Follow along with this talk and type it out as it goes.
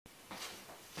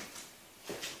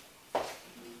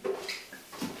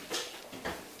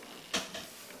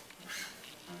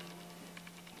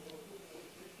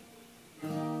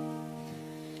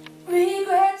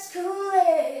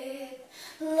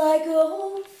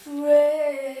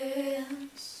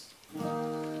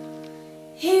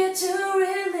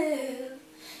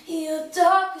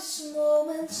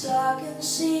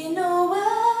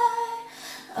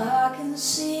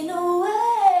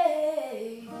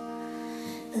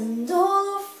and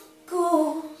all of the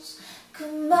ghouls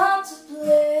come out to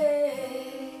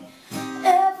play.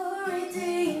 Every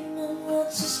demon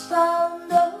wants a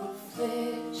pound of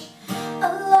flesh. I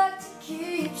like to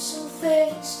keep some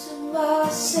things to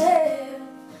myself.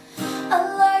 I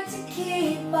like to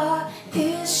keep my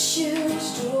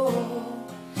issues drawn.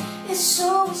 It's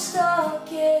always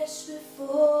darkest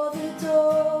before the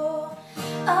door.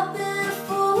 I've been a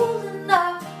fool and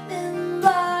I've been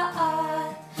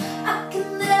blind. I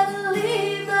can never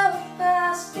leave the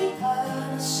past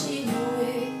behind. I see no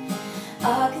way,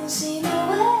 I can see no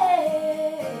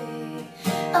way.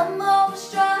 I'm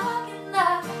always dragging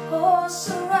that horse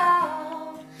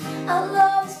around. I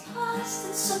love this past,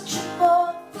 it's such a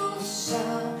powerful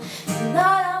sound.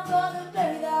 Tonight I'm gonna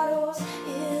bury that horse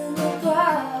in the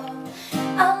ground.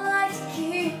 I like to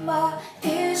keep my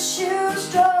issues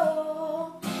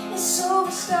strong. It's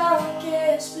always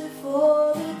darkest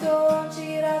before the dawn.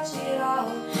 Cheetah, cheetah,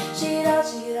 cheetah,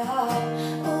 cheetah.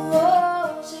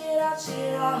 Oh, cheetah,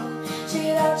 cheetah,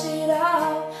 cheetah,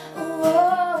 cheetah.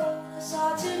 Oh, it's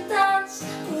hard to dance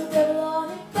with the devil on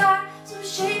your back, so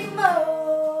shake 'em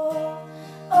all.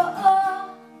 Oh, oh.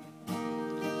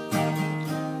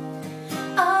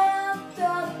 I am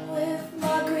done with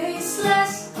my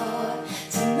graceless heart.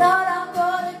 Tonight I'm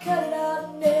gonna cut it out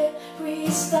and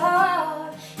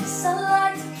restart. Yes, I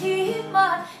like to keep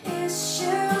my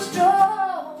issues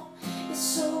strong.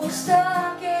 It's always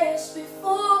darkest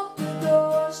before the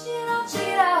dawn. Cheetah,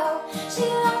 cheetah,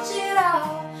 cheetah, cheetah.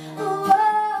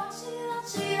 Oh, cheetah,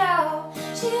 cheetah,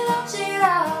 cheetah,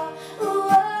 cheetah.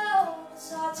 Oh,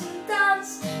 it's hard to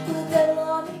dance with the devil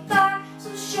on your back, so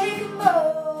shake 'em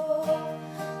all.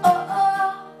 Oh,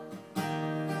 oh.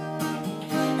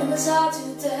 And it's hard to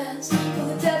dance with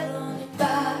the devil on your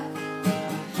back.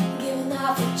 Giving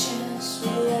half a chance,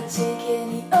 will I take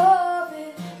any of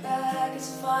it back? It's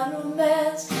a fine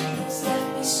romance that's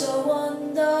left me so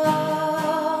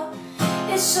undone.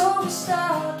 It's always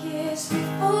darkest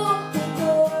before the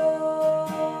dawn.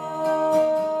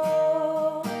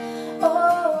 Oh,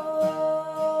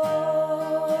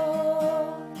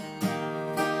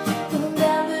 I'm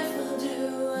damned if I do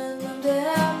and I'm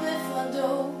damned if I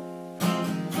don't.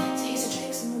 Taste the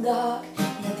drinks in the dark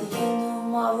and at the end of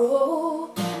my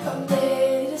road, I'm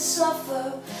ready to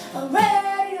suffer, I'm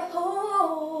ready to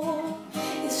hold.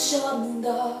 It's a shot in the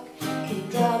dark, came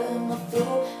out in my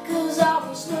throat, 'cause I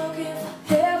was looking for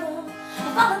heaven,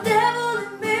 I found the devil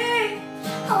in me.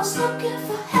 I was looking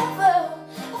for heaven,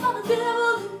 I found the devil